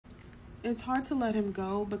It's hard to let him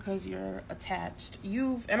go because you're attached.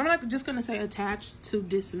 And I'm not just going to say attached to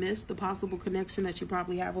dismiss the possible connection that you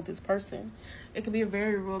probably have with this person. It could be a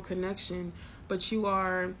very real connection, but you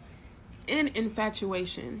are in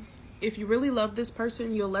infatuation. If you really love this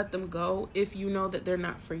person, you'll let them go if you know that they're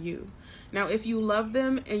not for you. Now, if you love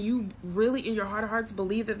them and you really in your heart of hearts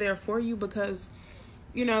believe that they're for you because,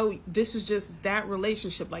 this is just that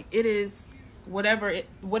relationship. Like it is whatever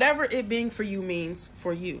it being for you means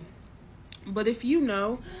for you. But if you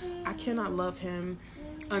know, I cannot love him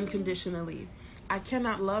unconditionally. I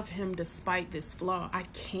cannot love him despite this flaw. I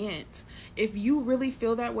can't. If you really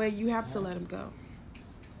feel that way, you have to let him go.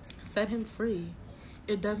 Set him free.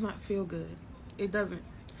 It does not feel good. It doesn't.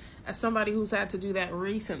 As somebody who's had to do that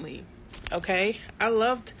recently, okay? I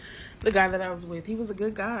loved the guy that I was with. He was a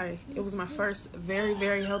good guy. It was my first very,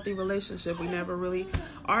 very healthy relationship. We never really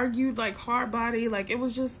argued, like hard body. Like it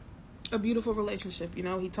was just a beautiful relationship.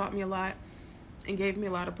 He taught me a lot and gave me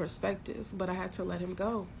a lot of perspective, but I had to let him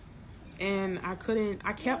go. And I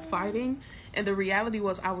kept fighting. And the reality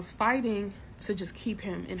was I was fighting to just keep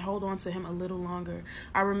him and hold on to him a little longer.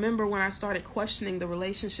 I remember when I started questioning the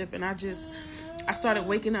relationship and I started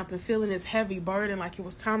waking up and feeling this heavy burden, like it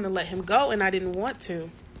was time to let him go, and I didn't want to.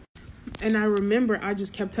 And I remember I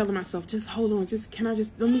just kept telling myself, just hold on,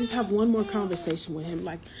 let me just have one more conversation with him.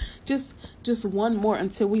 Like, just one more,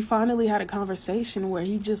 until we finally had a conversation where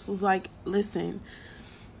he just was like, listen,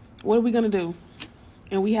 what are we going to do?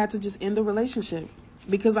 And we had to just end the relationship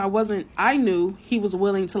because I knew he was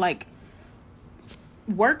willing to like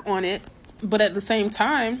work on it. But at the same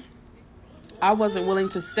time, I wasn't willing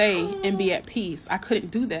to stay and be at peace. I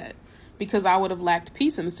couldn't do that because I would have lacked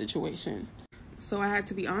peace in the situation. So I had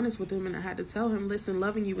to be honest with him and I had to tell him, listen,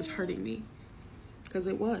 loving you was hurting me. Because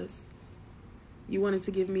it was. You wanted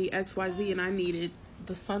to give me XYZ and I needed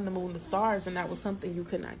the sun, the moon, the stars, and that was something you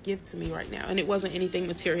could not give to me right now. And it wasn't anything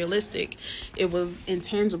materialistic. It was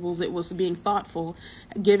intangibles. It was being thoughtful,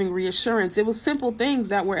 giving reassurance. It was simple things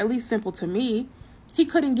that were at least simple to me. He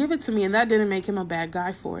couldn't give it to me, and that didn't make him a bad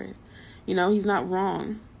guy for it. He's not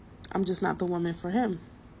wrong. I'm just not the woman for him.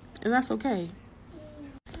 And that's okay.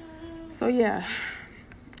 So yeah,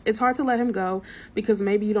 it's hard to let him go because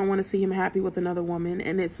maybe you don't want to see him happy with another woman,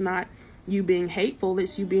 and it's not you being hateful.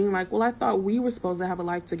 It's you being like, well, I thought we were supposed to have a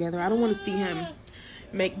life together. I don't want to see him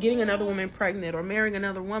getting another woman pregnant or marrying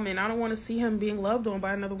another woman. I don't want to see him being loved on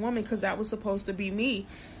by another woman because that was supposed to be me.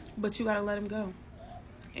 But you got to let him go.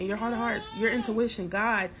 In your heart of hearts, your intuition,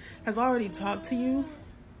 God has already talked to you,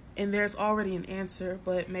 and there's already an answer,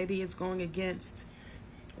 but maybe it's going against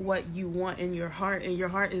what you want in your heart, and your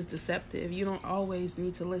heart is deceptive. You don't always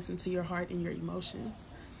need to listen to your heart and your emotions.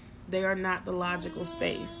 They are not the logical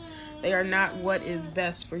space. They are not what is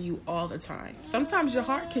best for you all the time. Sometimes your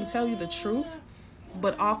heart can tell you the truth,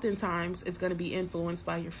 but oftentimes it's going to be influenced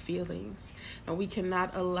by your feelings. And we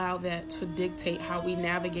cannot allow that to dictate how we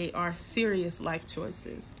navigate our serious life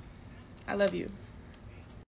choices. I love you.